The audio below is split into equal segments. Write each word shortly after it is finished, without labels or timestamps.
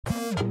Ooh.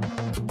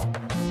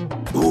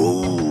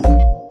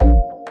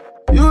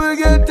 You will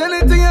get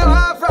anything you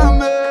want from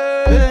me.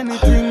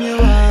 Anything you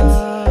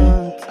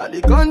want. At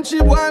the country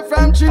boy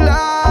from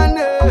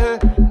Chilane.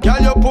 Girl,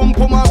 your pum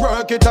pum a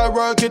work it, a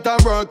work it, a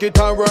work it,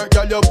 a work.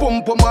 Girl, your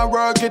pum pum a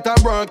work it, a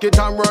work it,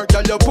 a work.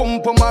 Girl, your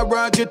pum pum a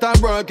work it, a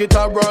work it,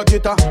 a work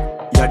it, a.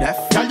 You're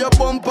deaf. Girl, your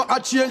bumper a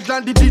change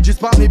like the digits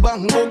for me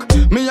bank book.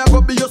 Me a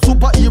go be your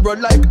superhero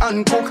like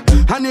Hancock.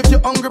 And if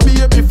you're hungry,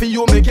 baby, for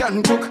you me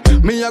can cook.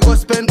 Me a go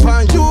spend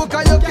pan you,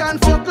 cause you can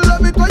fuck.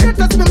 Love it when you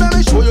touch me, let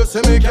me show you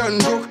say me can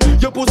joke.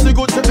 Your pussy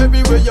good to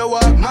everywhere you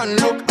walk, man,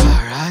 look.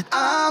 Alright,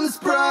 I'm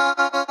sprung,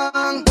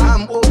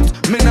 I'm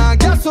hooked. Me nah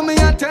guess so me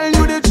a tell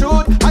you the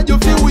truth. How you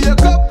feel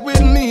wake up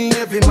with me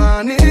every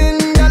morning.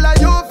 Girl,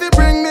 you feel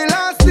bring me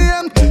last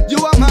name.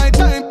 You are my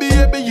time,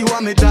 baby, you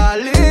are me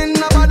darling.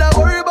 No matter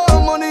worry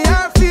about money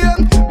or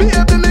fame.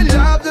 Baby, me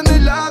love you, me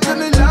love you,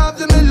 me love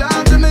you, me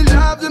love you, me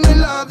love you, me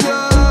love you.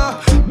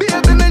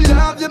 Baby, me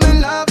love you, me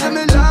love you,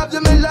 me love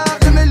you, me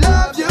love you, me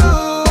love you.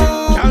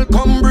 Girl,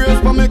 come brace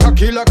for me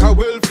cocky like a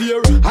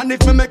welfare. And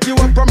if me make you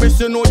a promise,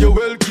 you know you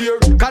will care.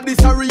 Cause this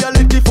a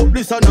reality, fuck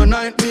this a no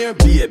nightmare.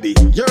 Baby,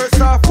 you're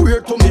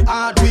software to me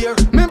hardware.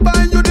 Me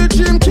buy you the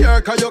dream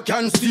car, cause you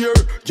can steer.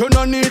 You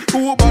no need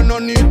Uber, no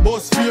need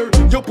bus fare.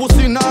 Your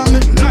pussy now me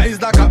nice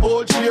like a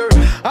old chair.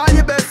 All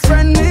your best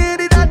friend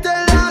needed I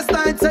tell last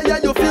night. Say yeah,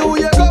 you feel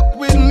wake up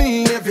with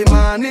me every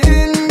morning.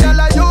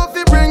 Girl, you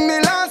feel bring me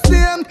last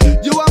name.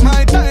 You are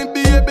my time,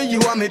 baby,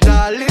 you are me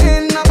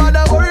darling. No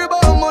matter worry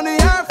about money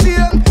or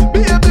fame.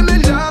 Baby, me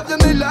love you,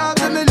 me love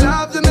you, me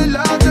love you, me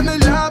love you, me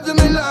love you,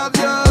 me love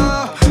you.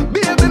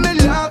 Baby, me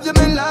love you,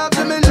 me love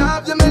you, me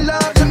love you, me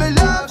love you, me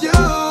love you.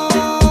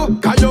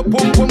 Cause your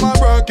pum pum a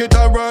work it,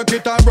 a work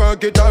it, a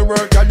work it, a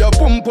work. Cause your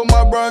pum pum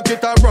a work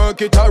it, a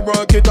work it, a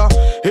work it, a.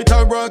 It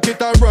a work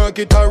it, a work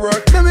it, a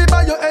work. Let me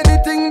buy you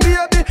anything,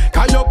 baby.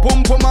 Cause your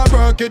pum pum a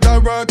work it, a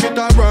work it,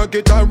 a work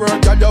it, a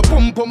work. Cause your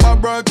pum pum a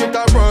work it,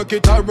 a work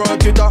it, a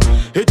work it, a.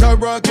 It a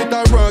work it,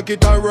 a work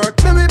it, a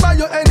work. Let me buy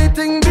you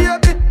anything,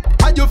 baby.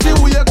 And you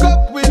feel wake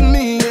up with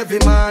me every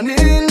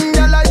morning.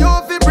 Girl,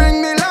 you feel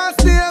bring me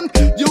last name.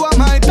 You are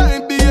my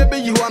time, baby,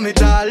 you are me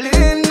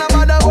darling. No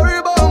matter worry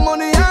about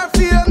money or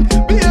fame.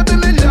 Baby,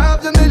 me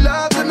love you, me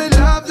love you, me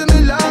love you, me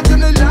love you,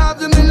 me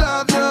love you, me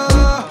love you.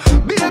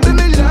 Baby,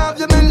 me love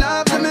you, me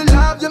love you, me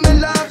love you, me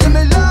love you,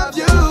 me love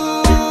you.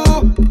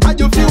 And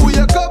you feel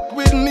wake up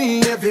with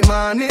me every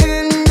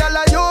morning. Girl,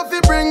 you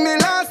feel bring me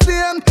last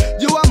name.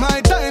 You are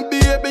my time,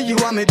 baby, you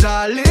are me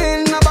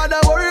darling. No matter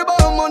worry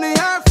about money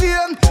or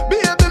fame.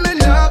 Baby, me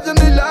love you,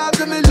 me love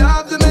you, me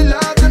love you, me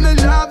love you, me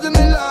love you,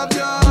 me love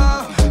you.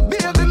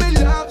 Baby, me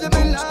love you,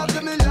 me love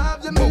you, me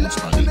love you, me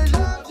love you, me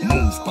love you.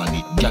 Move on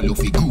it, girl, you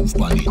fi groove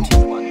on it.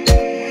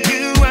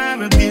 You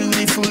are a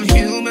beautiful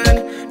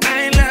human.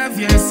 I love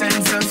your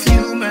sense of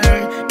humor.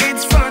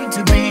 It's fun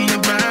to be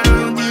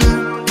around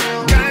you.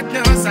 God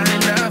knows I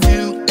love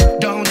you.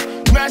 Don't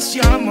rush,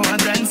 you're more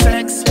than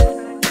sex.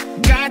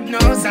 God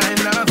knows I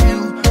love you.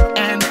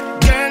 And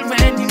girl,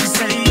 when you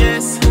say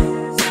yes.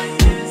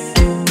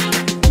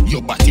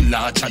 Your body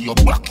large and your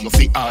back, your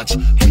feet arch.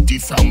 Pretty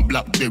from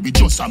Blackberry,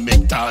 just a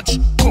make touch.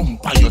 Come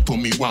by your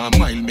tummy 1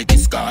 mile, make it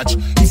scotch.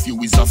 If you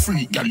is a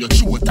freak, girl, your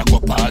throat a go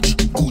patch.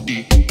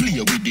 Goodie, play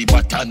with the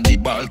bat and the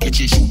ball, catch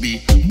it should be.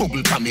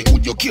 Bubble pa me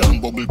hood, you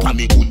can't bubble pa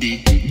me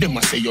hoodie. Them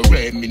a say you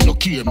rare, me no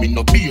care, me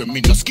no beer,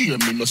 me no scare,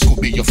 me no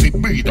Scooby. You fit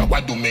breathe,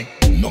 what do me?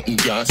 Nothing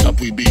can stop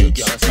we beer,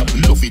 can't stop.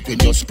 Love it when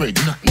you spread,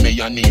 not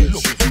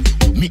mayonnaise.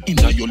 Me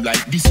inna you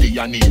like this day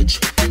and age.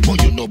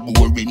 But you no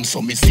boring,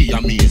 so me see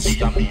amaze.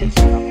 You are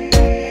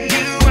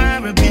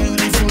a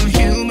beautiful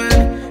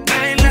human.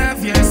 I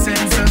love your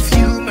sense of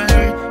humor.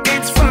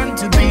 It's fun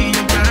to be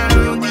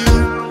around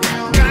you.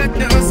 God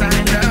knows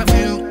I love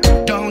you.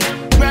 Don't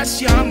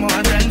rush, you're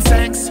more than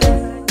sex.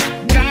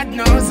 God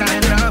knows I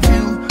love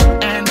you.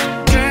 And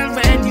girl,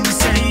 when you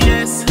say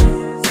yes.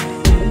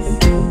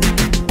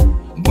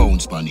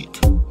 Bounce pan it,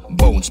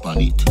 bounce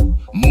pan it.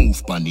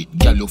 Move pan it,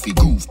 girl, you fi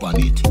groove pan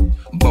it.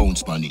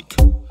 Bounce pan it,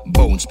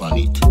 bounce pan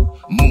it.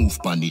 Move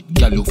pan it,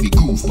 girl, you fi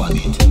groove pan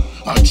it.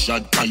 Hot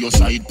shot pan your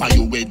side, pan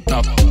your head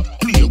top.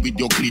 Play with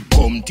your clip,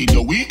 come till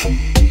you weak.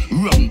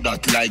 Run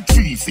that like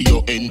free for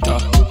your enter.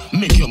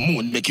 Make you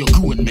moan, make you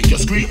groan, make you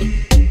scream.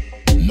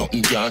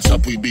 Nothing can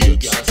stop we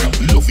babes.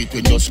 Love it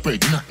when you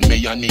spread, not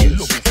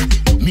mayonnaise.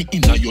 Me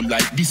inna you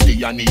like this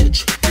day and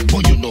age.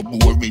 But you no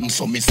boring,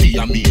 so me see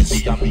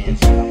amaze. You are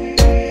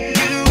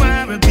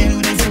a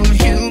beautiful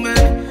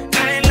human.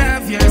 I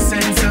love your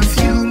sense of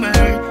humor.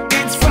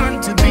 It's fun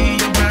to be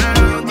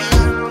around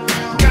you.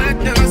 God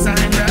knows I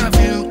love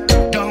you.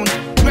 Don't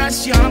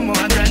rush, you're more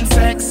than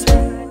sex.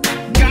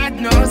 God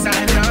knows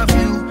I love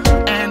you.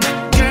 And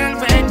girl,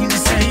 when you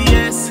say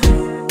yes.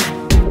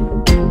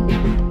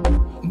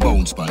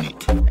 Bounce pan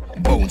it,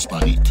 bounce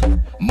pan it.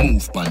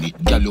 Move pan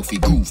it, girl, you fi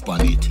groove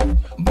pan it.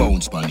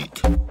 Bounce pan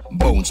it,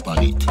 bounce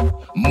pan it.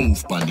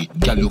 Move pan it,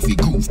 girl, you fi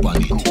groove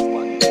pan it.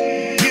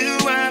 You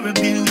are a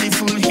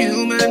beautiful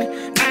human.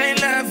 I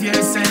love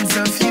your sense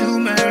of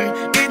humor.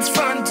 It's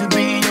fun to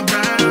be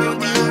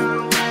around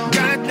you.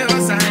 God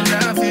knows I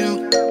love you.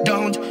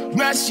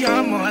 sex,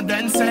 you're more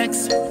than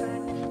sex.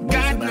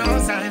 God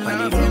knows I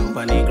love you.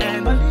 And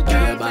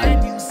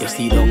you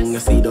see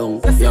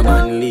down, your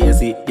man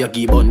lazy, you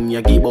give on,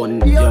 you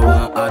want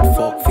hard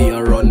fuck,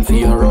 fear run.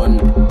 Me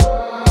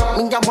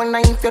ya wanna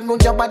if you know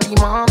your body,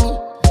 mommy.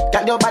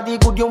 Got your body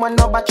good, you want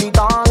nobody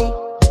on me.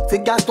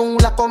 Figure soon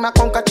like come a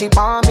conquer chip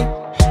on me.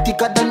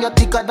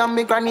 Thicker than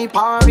me granny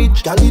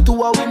porridge. Girl, you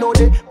two are we know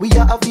that we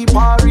are happy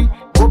party.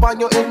 Go on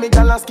your head, me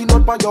girl, and skin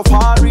out by your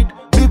forehead.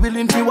 Be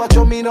willing to watch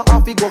you, me no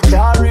have to go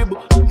carry.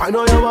 I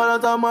know you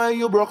want to time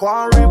you broke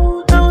one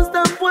rib. Don't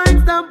stop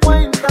wine, stop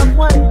wine, stop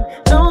wine.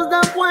 Don't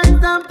stop wine,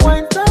 stop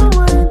wine, stop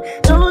wine.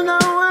 Don't know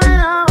why.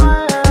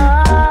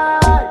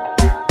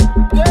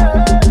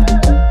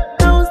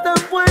 Don't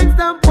stop wine,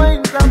 stop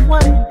wine, stop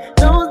wine.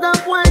 Don't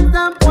stop wine,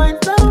 stop wine,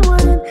 stop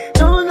wine.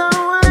 Don't know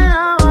why.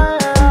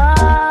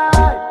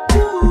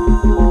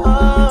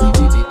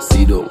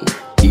 Sit down,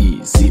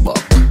 easy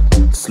back.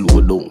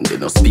 Slow down,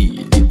 then I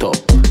speed it up.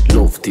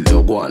 Love till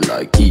you go on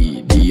like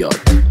idiot.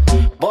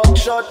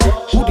 Buckshot,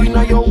 put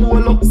inna your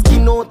hole.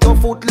 Skin out your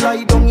foot,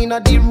 lie down inna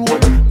the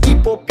road.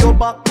 Keep up your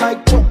back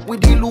like truck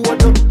with the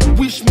load.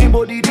 Wish me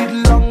body did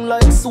long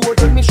like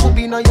sword. Me should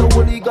be inna your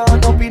holy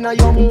gone up inna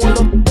your mole.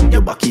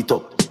 You back it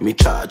up, me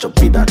charge up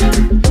with that.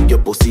 Your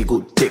pussy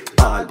good, take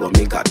all what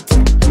me got.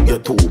 You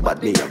too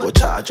bad, me I go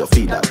charge you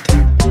for that.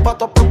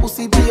 Pat up your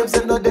pussy, babes,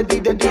 and no daddy.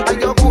 And you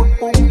good,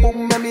 boom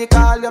boom, me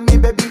call you me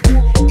baby.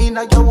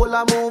 Inna your hole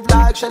I move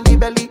like Shelly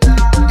belly.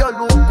 You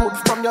look good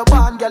from your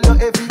band, girl, you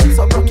heavy.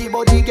 So rocky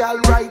body, girl,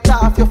 right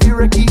off your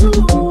furicky.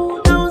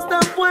 Don't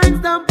stop wine,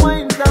 stop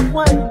wine, stop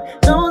wine.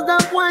 Don't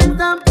stop wine,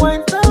 stop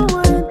wine, stop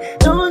wine.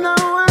 Don't know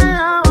why.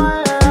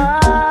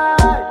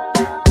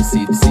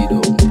 Sit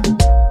down.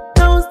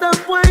 Don't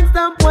stop wine,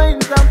 stop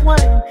wine, stop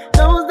wine.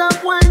 Don't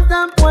stop wine,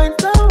 stop wine,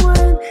 stop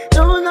wine.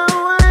 Don't know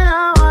why.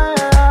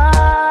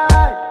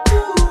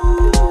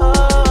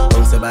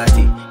 Bounce your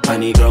body,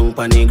 panny ground.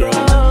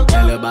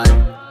 Tell your bad.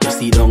 You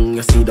see down.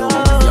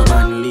 Your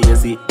man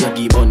lazy, you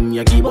give on.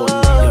 You want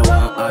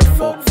hard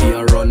fuck,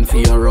 fear run.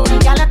 Girl,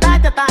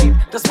 you time,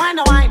 just wind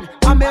a wine.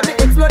 And baby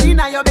explode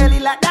inna your belly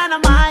like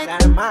dynamite.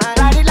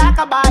 Ride it like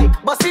a bike,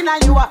 but inna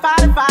you a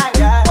 45.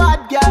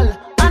 Bad girl,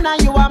 and now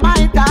you are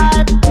my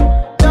type.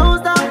 Don't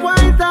stop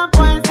wine, stop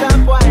wine,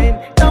 stop wine.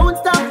 Don't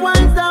stop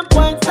wine, stop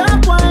wine,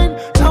 stop wine.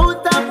 Don't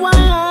stop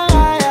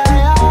wine.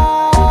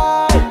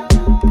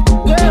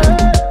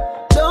 Yeah.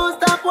 Don't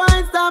stop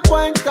wine, stop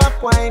wine,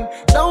 stop wine.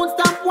 Don't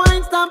stop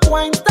wine, stop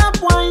wine, stop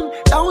wine.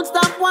 Don't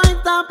stop wine,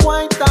 stop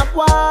wine, stop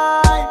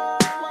wine.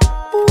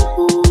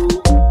 Ooh, ooh.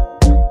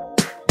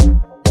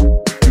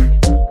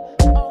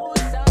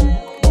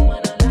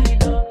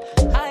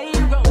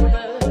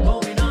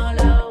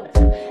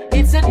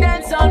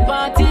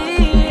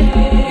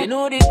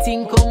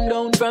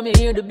 From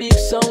here, the big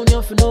sound,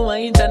 you know my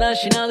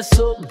international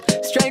something.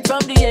 Straight from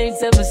the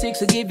 876,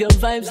 to give your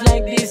vibes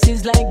like this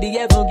is like the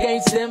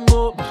Evergates, them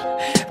up.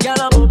 Gyal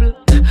a bubble,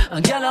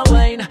 and gyal a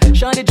wine.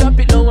 Shawty drop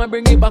it low and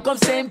bring it back up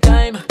same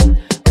time.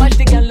 Watch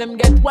the gyal them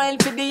get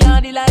wild for the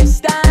yardy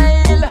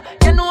lifestyle.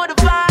 You know the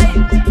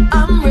vibe.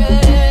 I'm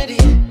ready,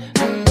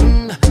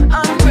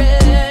 I'm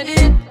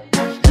ready.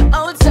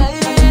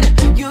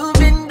 Outside, you've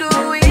been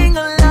doing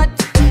a lot.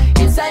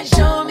 Inside,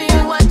 show me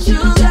what you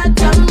got.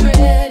 I'm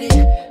ready.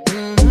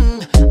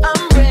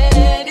 I'm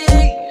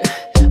ready.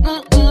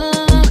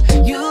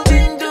 You've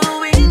been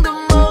doing the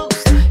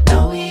most.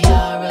 Now we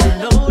are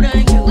alone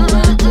and you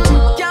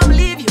can't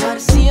believe you are the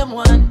same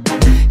one.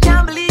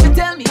 Can't believe you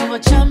tell me you're a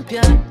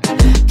champion.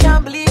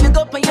 Can't believe you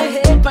go on your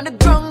head on the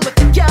ground, but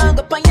you can't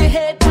go on your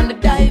head on the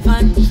dive.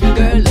 And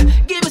girl,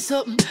 give me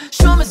something,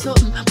 show me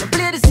something. I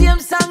play the same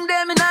song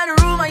them in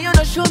the room and you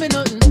don't show me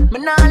nothing. Me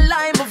not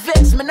lie, me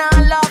vex, me not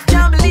laugh.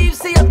 Can't believe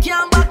say you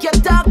can't back your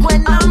talk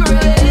when I'm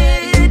ready.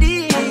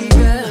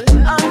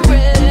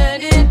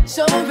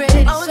 So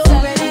ready, so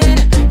ready.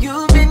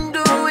 You've been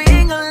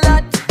doing a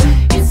lot.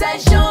 Inside,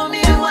 show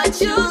me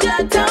what you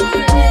got. I'm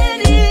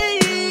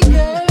ready,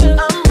 girl.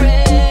 I'm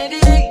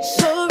ready.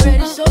 So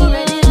ready, so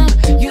ready.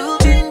 You've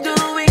been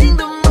doing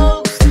the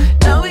most.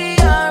 Now we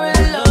are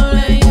alone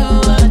and you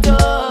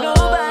adore.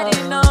 Nobody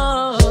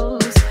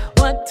knows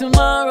what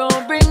tomorrow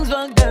brings,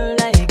 but girl,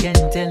 I can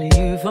tell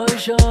you for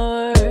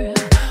sure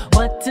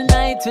what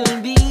tonight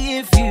will be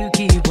if you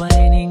keep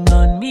whining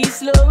on me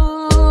slow.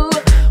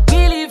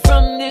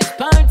 From this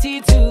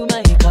party to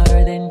my car,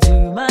 then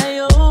to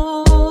my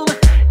home,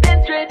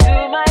 then straight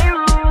to my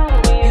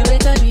room. You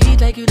better do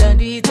it like you done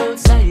do it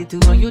outside too.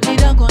 When you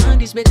didn't go on,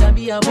 this better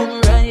be a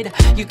boom ride.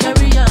 You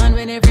carry on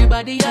when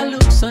everybody a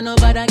look, so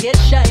nobody get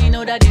shy.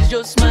 Know that it's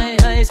just my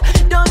eyes.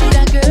 Don't be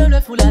that girl who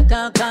full of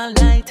talk all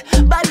night.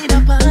 Body in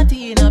a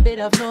party, in a bed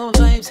of no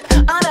vibes.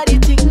 All of the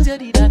things you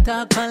did a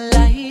talk on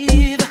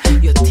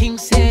live. You think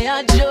say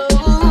a joke.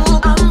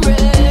 I'm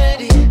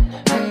ready.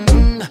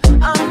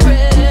 I'm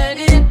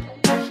ready.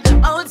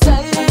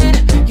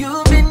 Outside,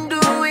 you've been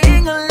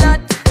doing a lot.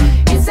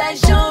 Inside,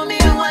 show me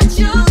what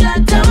you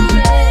got. I'm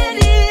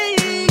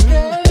ready,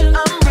 girl.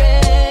 I'm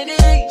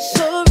ready.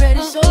 So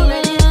ready, so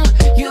ready.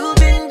 You've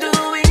been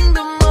doing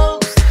the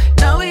most.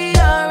 Now we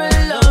are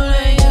alone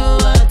and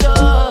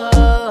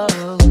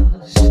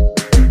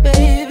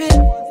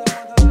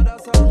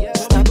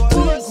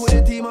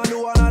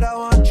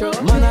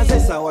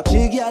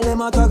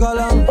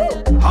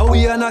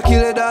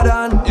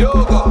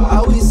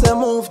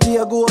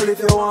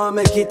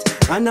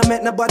And I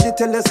make nobody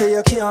tell you say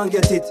you can't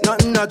get it.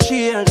 Nothing not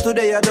change,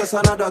 today you just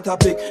another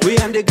topic. We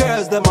and the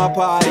girls, them a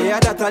party, yeah,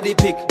 that a the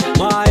pick.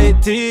 My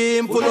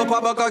team full up a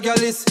bag of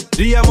Gallis.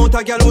 The amount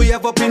of girl we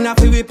have up in a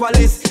we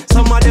police.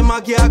 Some of them a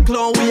get a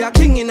clown, we are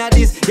king in a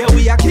this. Yeah,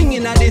 we are king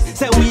in a this,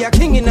 say we are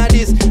king in a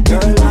this.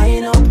 Girl,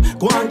 line up,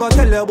 go and go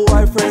tell your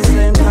boyfriend,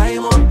 same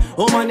time up.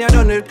 Oh man, you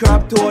done it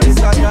crap to all this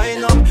a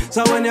line up.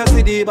 So when you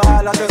see the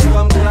ball, I just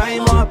come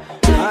climb up.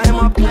 Climb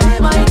up,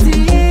 climb up. My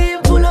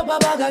team full up a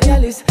bag of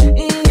Gallis.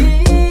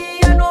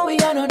 You know we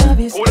are no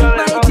novice.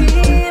 My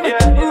team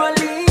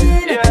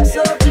rolling,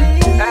 so clean.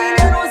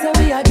 You know say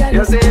we are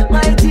Gallis.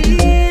 My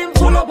team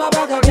full up a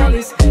bag of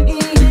Gallis.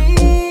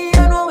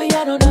 You know we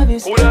are no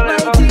novice. My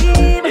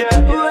team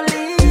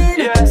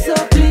rolling, so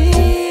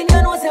clean.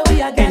 You know say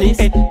we are Gallis.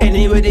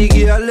 Anyway, the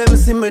girl them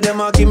see me,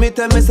 them a give me,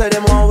 tell me say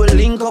them want we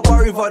link up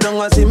or if I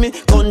don't see me.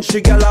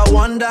 Country girl I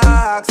wonder,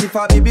 ask if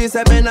a Bibi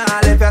say me nah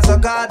left ya so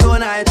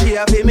cartoon I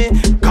cheer for me.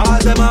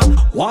 Cause them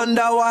a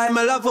wonder why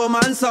me love a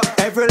man so.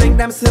 Every link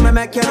them see me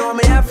make you know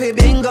me a fi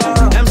bingo.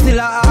 Them still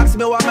a ask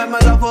me why me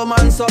love a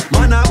man so.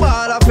 Man a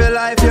ball of your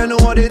life, you know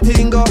what the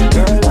thing go.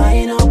 Girl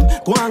line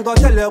up, go and go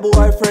tell your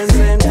boyfriend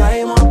same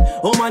time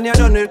up. Oh man you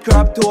done it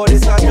crap to all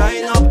this a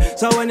line up.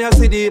 So when you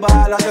see the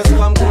ball I just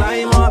come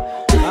climb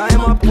up.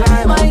 Climb up,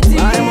 climb up,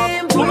 climb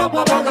up. Pull up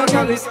a bag of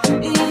Gallis.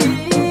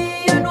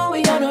 You know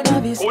we are no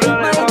novice.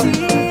 My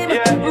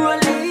team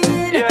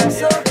rolling,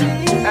 so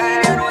clean.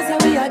 You know say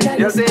we are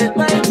Gallis.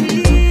 My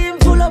team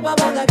full up a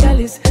bag of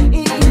Gallis.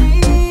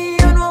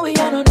 You know we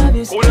are no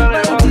novice.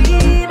 My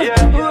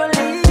team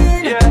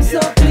rolling, so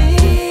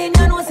clean.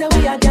 You know say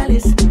we are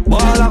Gallis.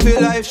 Ball of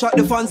your life, shot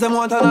the fans, them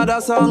want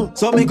another song.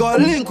 So me go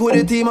link with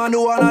the team and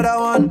do another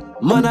one.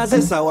 Man as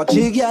this, I watch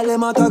you girl,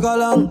 them a tag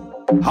along.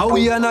 How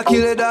we gonna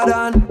kill it,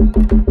 Dadan?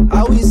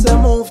 How we say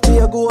move to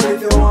your goal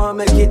if you want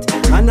make it.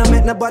 And I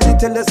make nobody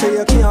tell you say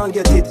you can't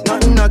get it.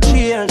 Nothing not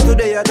change,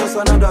 today you just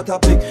another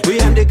topic. We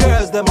and the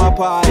girls, them a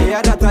party,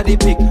 yeah, that a the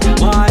pick.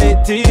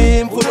 My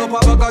team full up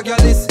a bag of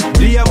Gallis.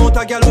 The amount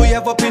of girl we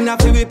have up in a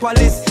we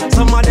police.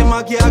 Some of them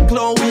a get a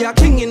clown, we are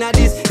king in a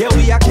this. Yeah,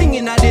 we are king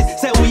in a this,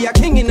 say we are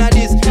king in a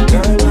this.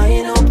 Girl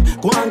line up,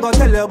 go and go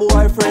tell your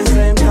boyfriend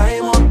same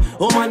time up.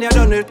 Oh man, you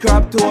done it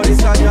crap to all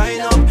this a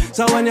line up.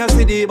 So when you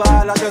see the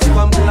ball, I just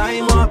come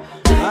climb up.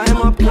 Climb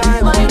up,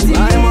 climb up,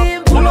 climb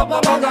up. Pull up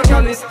a bag of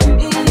Gallis.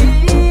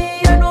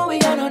 You know we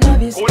are no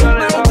novice.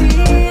 My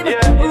team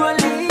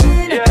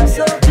rolling,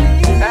 so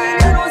clean.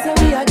 You know say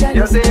we are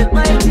Gallis.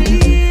 My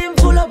team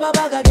full up a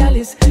bag of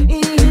Gallis.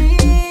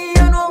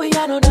 You know we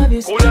are no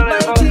novice. My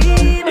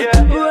team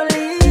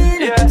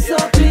rolling, so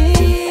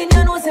clean.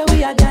 You know say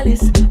we are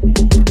Gallis.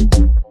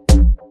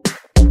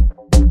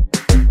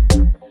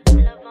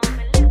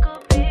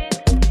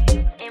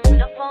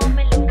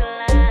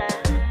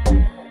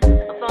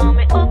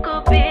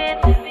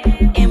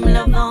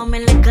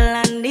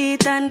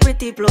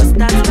 Plus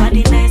that's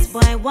body nice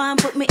boy one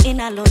put me in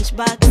a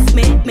lunchbox.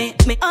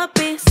 Me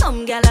uppy,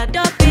 some gal a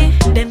dopey.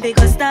 Them big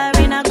a star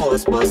in a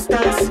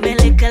Ghostbusters. Me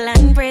little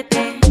and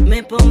pretty.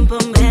 Me pum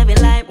pum heavy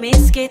like me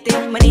skitty.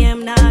 My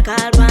name not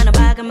called man a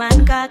bag of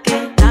man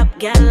cocky. Top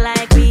gal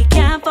like we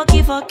can't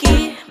fucky.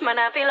 Man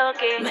I feel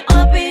okay. Me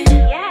uppy,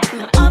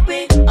 me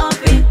uppy.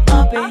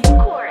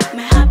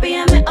 Me happy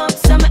and me up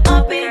so me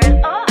uppy.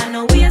 I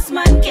know waste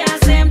man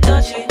can't say I'm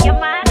touchy.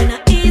 Me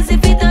not easy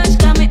fi touch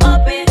 'cause me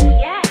uppy.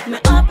 Me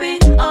uppy.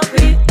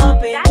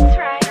 That's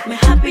right. Me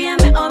happy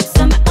and me up,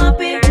 so me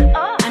uppy.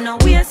 I know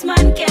waste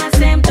man can't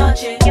say I'm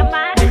touchy.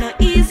 Me no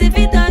easy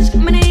fi touch.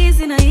 Me no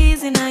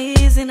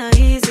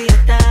easy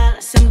at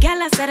all. Some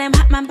gyal say them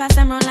hot man pass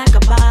them run like a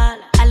ball.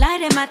 I lie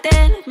them a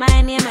tell,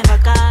 my name ever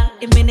call.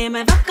 If me name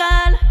ever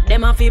call,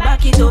 them a fi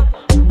back it up.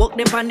 Book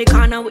them on the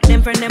corner with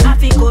them friend them a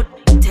fi cut.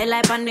 Tell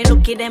I pan the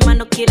looky them and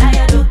looky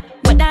I do.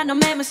 But that don't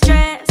make me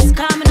stress,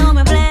 'cause me know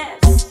me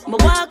blessed. Me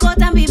walk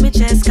out and beat me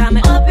chest, 'cause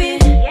me uppy.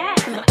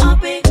 Me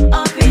uppy.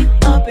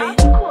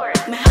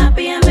 Me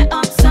happy and me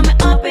up, so me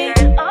uppy.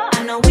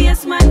 I know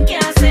waste man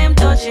can't say I'm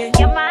touchy.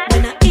 Me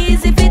no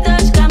easy fi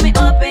touch 'cause me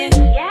uppy.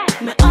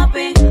 Me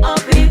uppy.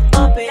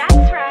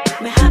 That's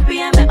right. Me happy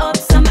and me up,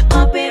 so me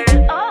uppy.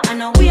 I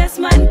know waste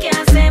man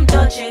can't say I'm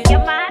touchy.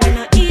 Me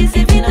no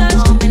easy fi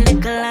touch. Me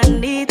little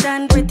and neat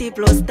and pretty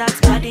plus that's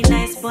body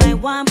nice boy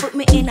one put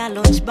me in a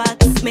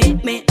lunchbox.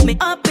 Me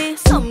uppy,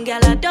 some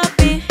gal a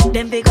dopey.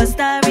 Them big a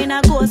star in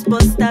a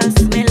Ghostbusters.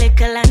 Me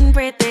little and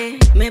pretty.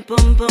 Me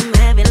pum pum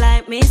heavy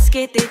like me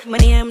skitty. My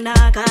name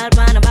not called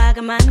man a bag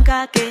of man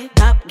cocky.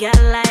 Top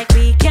gal like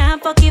we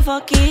can't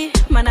fucky.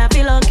 Man I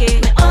feel okay.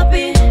 Me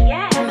uppy,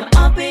 me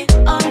uppy.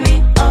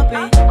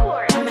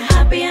 Me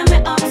happy and me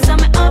up so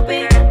me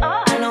uppy.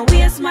 I know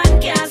waste man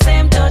can't say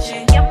I'm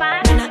touchy.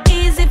 Me not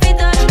easy fi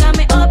touch 'cause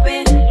me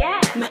uppy.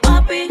 Me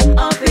uppy.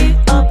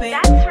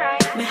 That's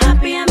right. Me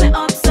happy and me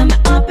up so me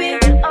uppy.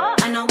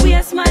 I know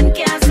waste man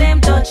can't say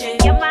I'm touchy.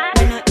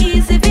 Me not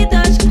easy fi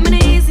touch. Me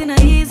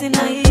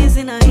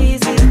no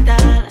easy at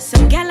all.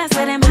 Some gyal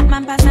say them hot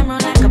man pass them run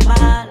like a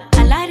ball.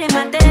 I lie them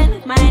a tell,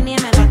 my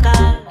name ever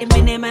call. If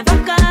me name ever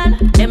call,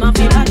 them a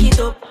fi back it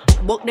up.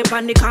 Book them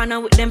on the corner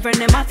with them friend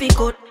them a fi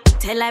cut.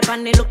 Tell life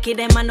on the looky,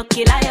 them and no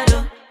kill I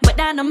do. But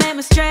that don't make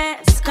me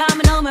stress, call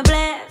me know me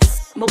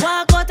bless. But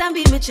walk out and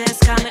beat me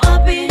chest, call me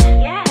Uppie.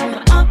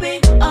 Me Uppie,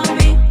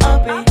 Uppie,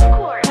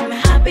 Uppie. Me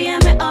happy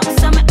and me up,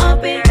 so me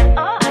Uppie.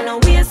 I know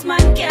waste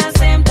man can't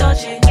say I'm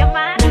touchy.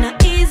 Me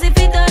not easy if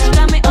it touch,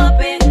 call me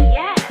Uppie.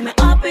 Me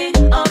Uppie,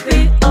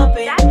 Uppie,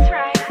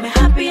 Uppie. Me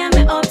happy and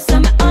me up, so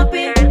me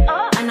Uppie.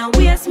 I know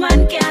waste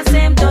man can't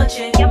say I'm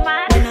touchy.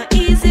 Me not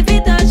easy if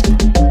it touch.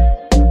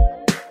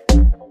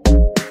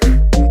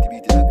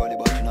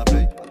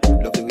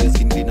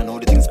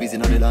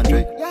 Squeezing on the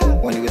laundry.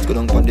 When you go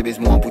down on the base,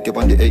 more put you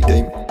on the 8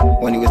 time.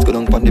 When you go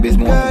down on the base,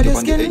 more put you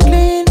on the 8 time.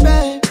 Clean,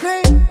 babe.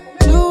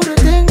 Do the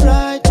thing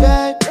right,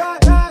 babe.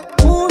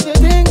 Move your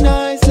thing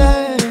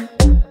nicely.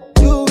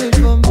 Do it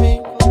for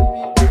me.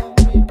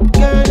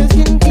 Girl, your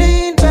skin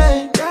clean,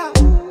 babe.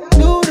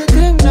 Do the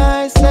thing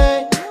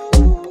nicely.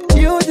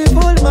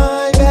 Beautiful,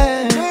 my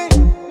babe.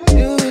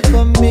 Do it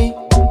for me.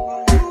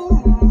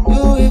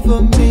 Do it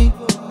for me.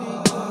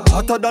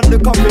 Hotter than the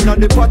coffee in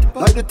the pot.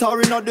 Like the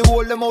tar in the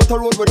whole, them out the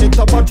road when it's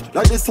a patch.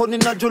 Like the sun in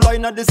the July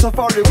in the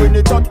safari when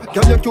it's hot.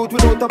 Girl, you cute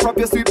without a prop,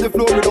 you sweep the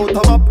floor without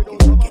a map.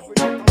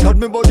 Got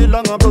me body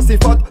long and pussy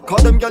fat.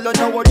 Call them girl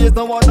nowadays,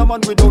 no one a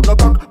man without a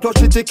cock. Plus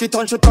she take it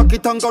and she cock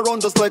it and go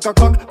round just like a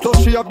clock.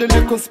 Plus she have the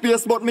little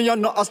space, but me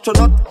and no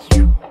astronaut.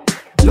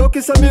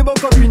 Lucky say me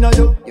buck up inna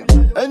yo.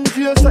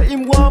 NGS say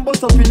him go and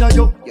bust up inna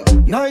yo.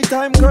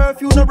 Nighttime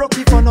curfew no broke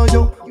it for no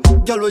yo.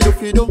 Girl, what you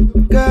feel do?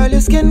 Girl,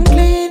 your skin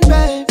clean,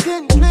 babe.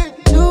 Skin clean.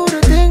 Do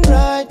the thing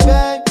right,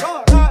 babe.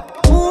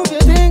 Move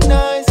your thing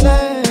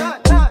nicely.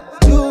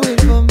 Do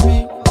it for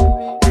me.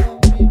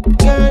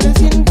 Girl, your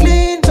skin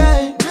clean,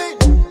 babe.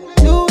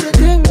 Do the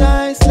thing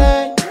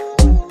nicely.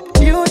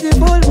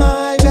 Beautiful,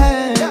 my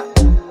babe.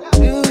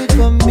 Do it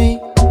for me.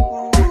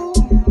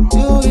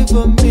 Do it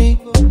for me.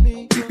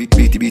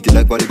 Beat it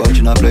like volleyball,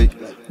 she not play.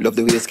 Love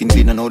the way your skin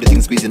clean and all the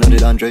things squeezing on the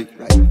laundry.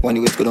 When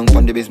you go down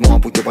on the base, more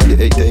put you on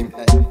the 8 time.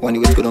 When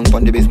you go down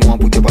on the base, more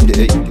put you on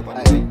the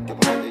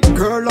 8.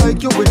 Girl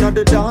like you in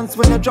the dance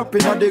when you drop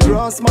in the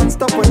grass. Man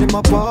stop when him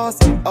a pass.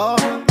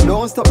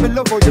 Don't stop me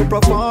love how you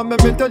perform.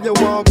 Let me tell you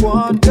walk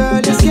one. Girl,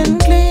 your skin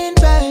clean,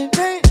 babe.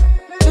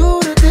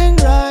 Do the thing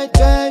right,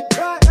 babe.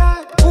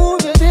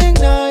 Move your thing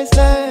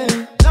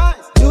nicely.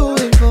 Do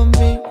it for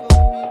me.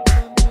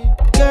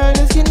 Girl,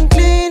 your skin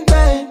clean,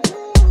 babe.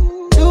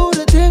 Do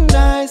the thing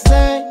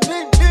nicely.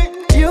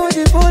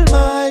 Beautiful,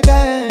 my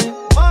babe.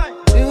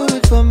 Do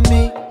it for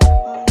me.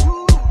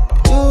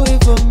 Do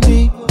it for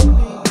me.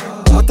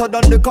 Hotter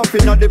than the coffee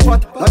in the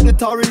pot. Like the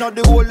tar in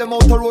the whole, them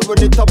out the road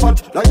when it's a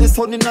patch. Like the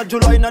sun in the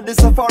July in the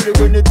safari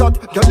when it's hot.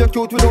 Girl, you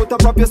cute without a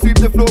prop, you sweep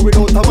the floor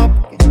without a map.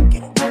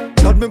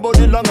 Got me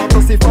body long and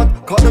pussy fat.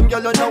 Call them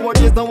girl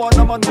nowadays, no one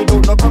a man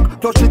without no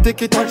cock. Plus she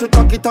take it and she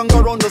cock it and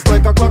go round just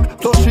like a clock.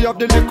 Plus she have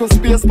the little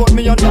space, but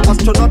me and no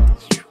astronaut.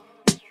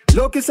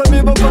 Lucky say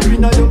me buck up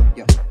inna yo.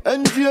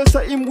 NGS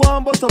say him go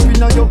and bust up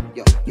inna yo.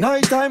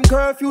 Nighttime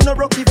curfew no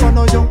broke it for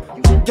no yo.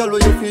 Girl,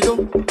 what you feel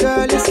do?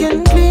 Girl, your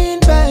skin clean,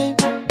 babe.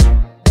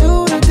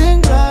 Do the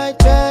thing right,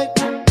 babe.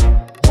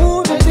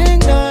 Move your thing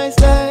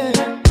nicely.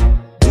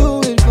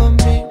 Do it for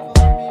me.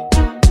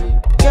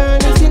 Girl,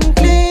 your skin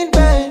clean,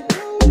 babe.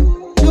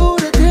 Do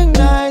the thing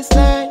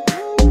nicely.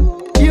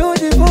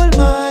 Beautiful,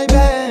 my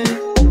babe.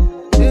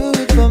 Do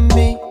it for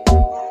me.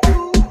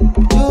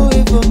 Do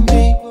it for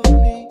me.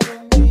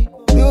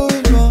 Do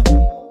it for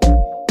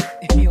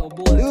me. Yo,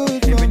 boy,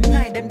 every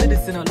night them do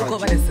this, you know, look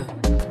over this.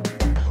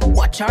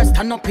 Watch her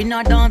stand up in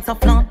a dance a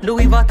flaunt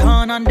Louis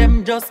Vuitton and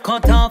them just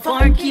cut off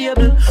our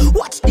cable.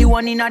 Watch the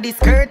one in a the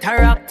skirt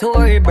her rock to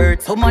her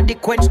bird. Somebody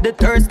quench the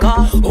thirst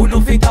car. Who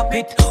know fit up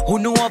it? Who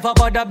know have a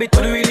bad habit?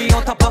 Who really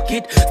out of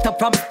pocket? Stop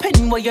from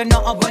spending where you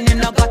not have when you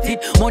not got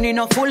it. Money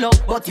not full up,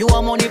 but you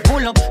want money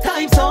pull up.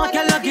 Time so I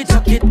can lucky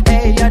jacket.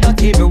 Hey, you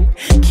dirty bro.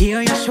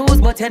 Care your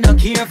shoes, but you not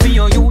care for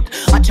your youth.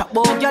 I chop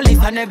about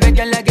Gallis and every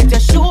girl I get your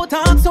shoe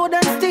talk. So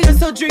then steal,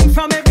 so drink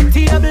from every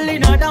table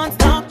in a dance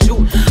talk show.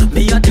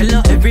 Me I tell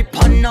her every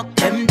pan knock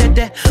them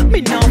dead.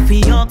 Me now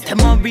fi ask them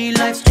a real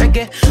life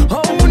struggle.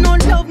 Oh, no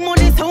love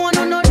money, so I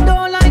no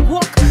don't like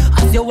walk.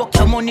 As you walk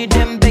your money,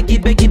 them beggy.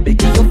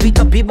 You fit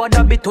up your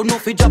body, bit to no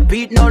fi drop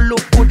it, no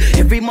look good.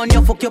 Every man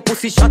you fuck your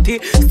pussy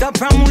shotty. Stop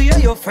from where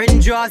your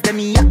friend draws them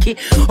yucky.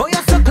 Oh,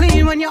 you're so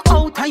clean when you're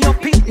out and your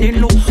pitney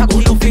look tacky.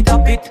 You fit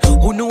up it,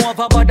 who know have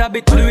a body,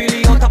 bit to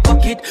really out of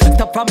pocket.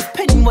 Stop from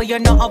spending where you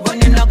not have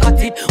when you not got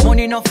it.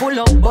 Money not full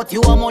up, but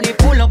you want money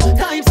pull up.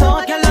 Time so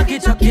I can lucky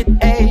jacket.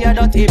 Hey, you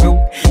dirty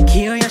bro.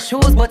 Care your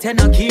shoes, but you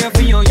not care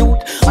for your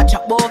youth. I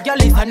chop about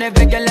Gallis and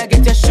every girl I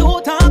get your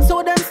shoe talk.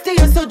 So them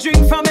steal, so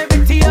drink from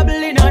every table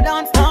in a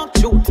dance talk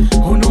shoot.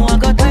 Who know I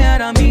got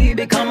tired of me,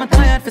 become a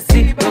tired for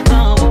sleep. You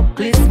can't walk,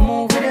 let's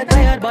move with a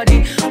tired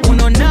body. Who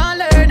know not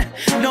learn,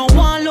 no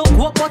one look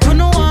what you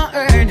know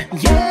I earn.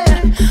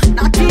 Yeah,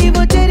 not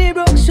even Teddy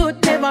broke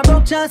should never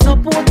broke mutual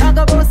support. I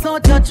go bust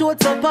out your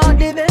throat, support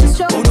the best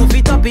show. Who no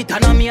fit up it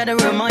and I made a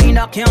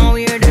reminder. Can't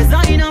wear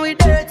designer with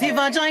dirty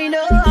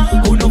vagina.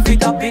 Who no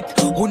fit up it,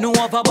 who no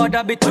have a bad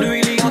habit,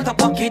 really out of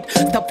pocket.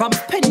 Stop from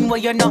spending where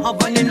you not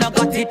have and you not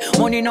got it.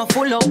 Money not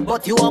full up,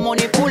 but you are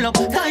money full up.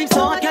 Time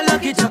so I can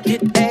lucky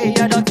jacket, hey,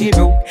 you dirty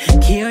bro.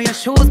 Care your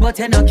shoes, but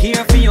you not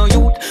care for your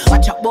youth. I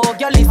chop about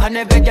Gallis and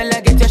never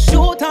get your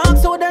shoe talk.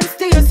 So them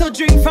stay, so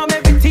drink from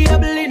every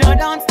table in a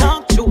dance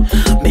talk too.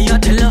 Me a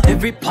tell her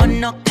every pan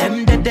knock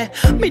them dead.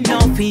 Me now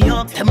fi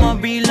ask them a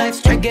real life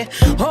struggle.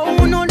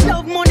 Oh, no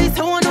love money,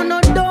 so I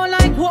no don't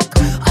like work.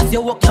 As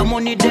you work your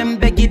money, them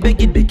beggy.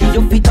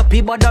 You fit up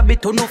your body,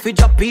 bit to no fi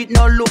drop it,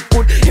 no look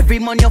good. Every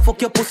man you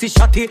fuck your pussy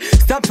shotty.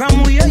 Stop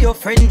from where your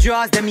friend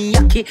draws them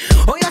yucky.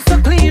 Oh, you're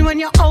so clean when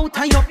you're out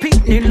and your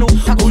picnic look.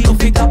 Who no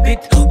fit up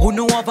it, who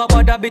no have a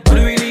body, bit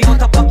really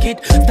out of pocket.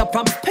 Stop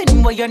from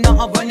spending where you not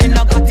have and you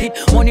not got it.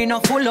 Money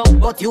not full up,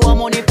 but you are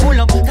money full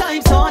up.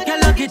 Time so I can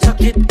lucky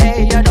jacket,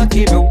 hey, you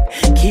dirty bro.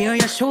 Care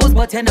your shoes,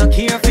 but you not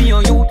care for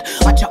your youth.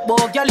 I chop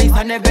about Gallis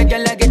and never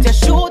get your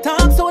shoe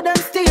talk. So them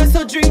stay,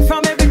 so drink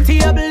from every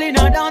table in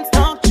a dance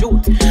talk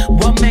shoot.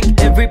 What make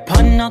every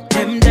pan knock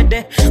them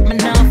dead? Me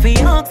now fi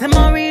ask them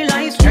a real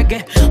life struggle.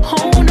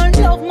 How no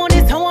love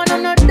money, so I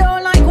no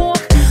don't like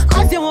work.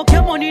 As you work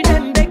your money,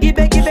 them beggy.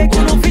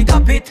 Who no fit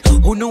up it,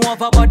 who no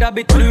have a bad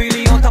habit,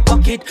 really out of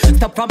pocket.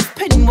 Stop from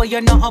spending where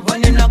you not have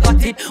and you not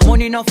got it.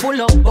 Money not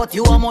full up, but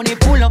you are money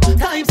full up.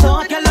 Time so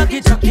I can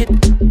lucky jacket.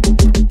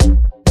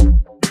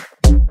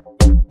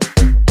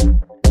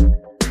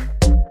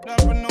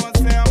 Never know,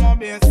 say I'm gonna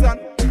be a son.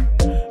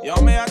 Yo,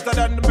 me hotter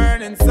than the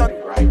burning sun.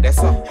 Right, that's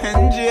up.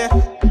 NJ,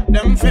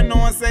 them fin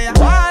know, say I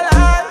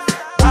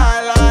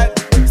like.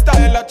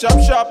 Style a chop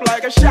shop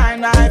like a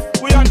shine knife.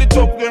 We on the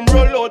top, them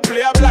roll out,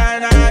 play a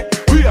blind eye.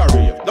 We are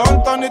real,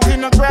 don't turn it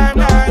in a crime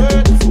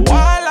night.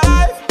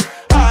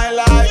 I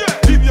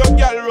like. Leave your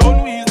girl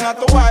round, we is not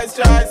a wise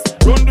choice.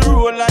 Run the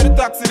road like the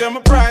taxi, them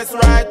a price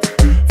right.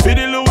 Feed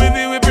the Louis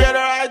V, we pay the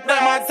right them.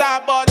 I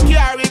talk about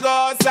carry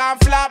goes and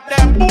flap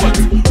them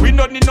both. We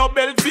don't need no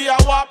belt for you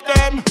whop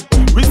them.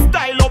 We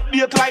style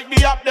update like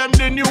the app them.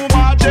 The new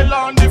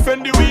Magellan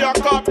defend the way I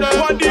cop them.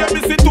 One day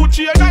me see two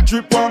chain a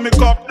drip on me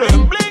cup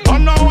them.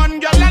 On no one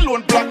girl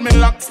alone block me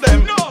locks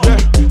them. Yeah.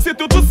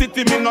 City to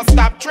city me no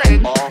stop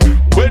trend.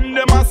 When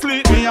them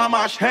asleep me a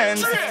mash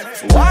hands.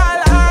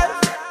 I like.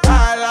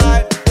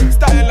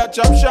 Style a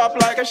chop shop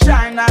like a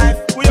shine knife.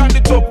 We on the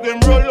top them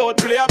roll out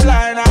play a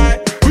blind eye.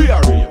 We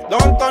are real,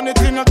 don't turn it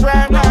in a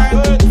crime night.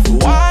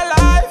 I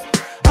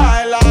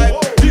like.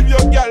 Leave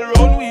your girl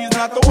round, we is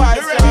not a wise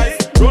choice.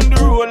 Run the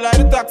road like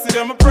the taxi,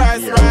 them a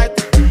price right.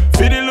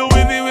 Feed the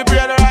Louis V, we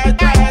pay the right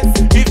price.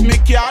 If me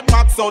card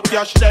max out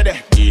cash steady.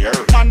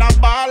 Man a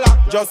baller,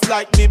 just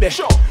like Bibi.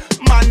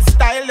 Man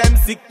style them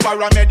sick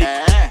paramedic.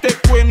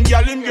 Take when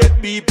girl him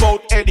get beep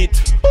out edit.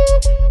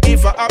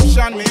 If a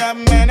option me a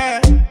many.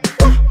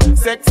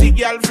 Sexy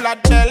girl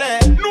flat belly.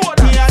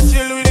 Me a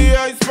chill with the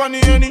eyes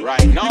funny honey.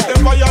 Right now. If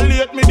them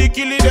violate me, the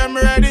kill it, them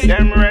ready. I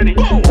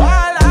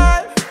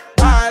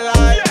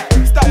like.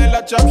 Style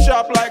a chop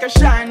shop like a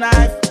shine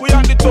knife. We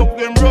on the top,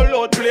 them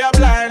roll out, play a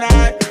blind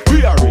eye.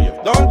 We are real,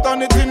 don't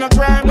turn it in a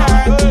crime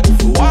night.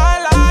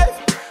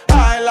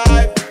 I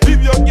like.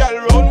 Leave your girl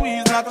round, we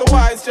is not a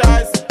wise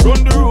choice.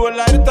 Run the road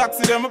like the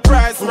taxi, them a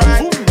price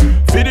right.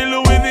 Feed the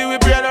Louis V, we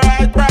pay the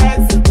right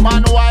price.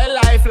 Man,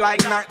 wildlife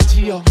like Nat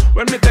Geo.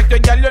 When me take your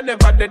girl, you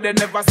never dead, they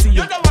never see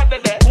you.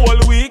 Whole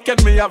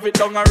weekend me have it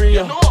down a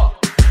real.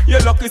 You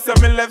lucky say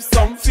me left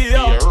some fear.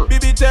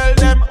 Bibi tell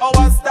them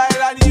our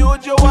style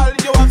unusual.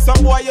 You have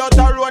some boy out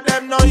the road,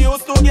 them no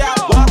used to get.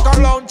 Walk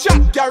around,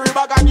 chat, carry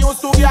bag and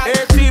used to get.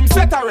 A team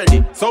set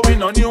already, so we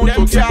no new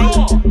to get.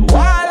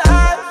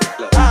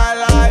 I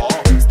like.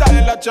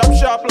 Style a chop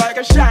shop like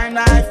a shine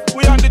knife.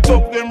 We on the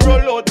top, them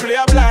roll out, play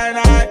a blind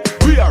eye.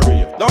 We are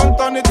real, don't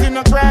turn it in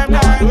a crime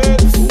night.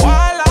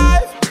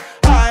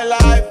 I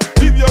like.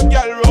 Leave your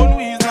girl round,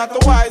 we is not a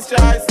wise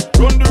choice.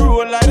 Run the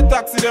road like the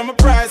taxi, them a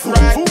price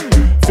right.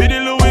 Feed the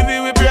Louis V,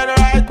 we pay the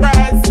right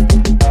price.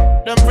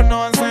 Them for no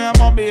one say I'm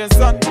gonna be a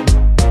son.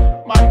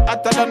 Man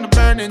hotter than the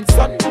burning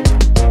sun.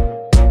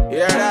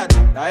 Hear that?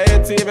 I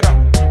hate it,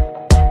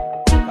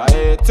 I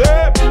hate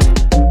it.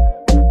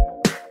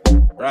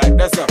 Right,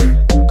 that's up.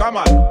 Come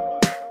on.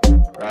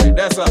 Right,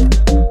 that's up.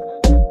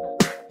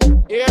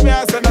 Hear me,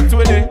 I said that to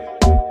it.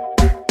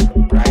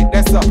 Right,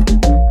 that's up.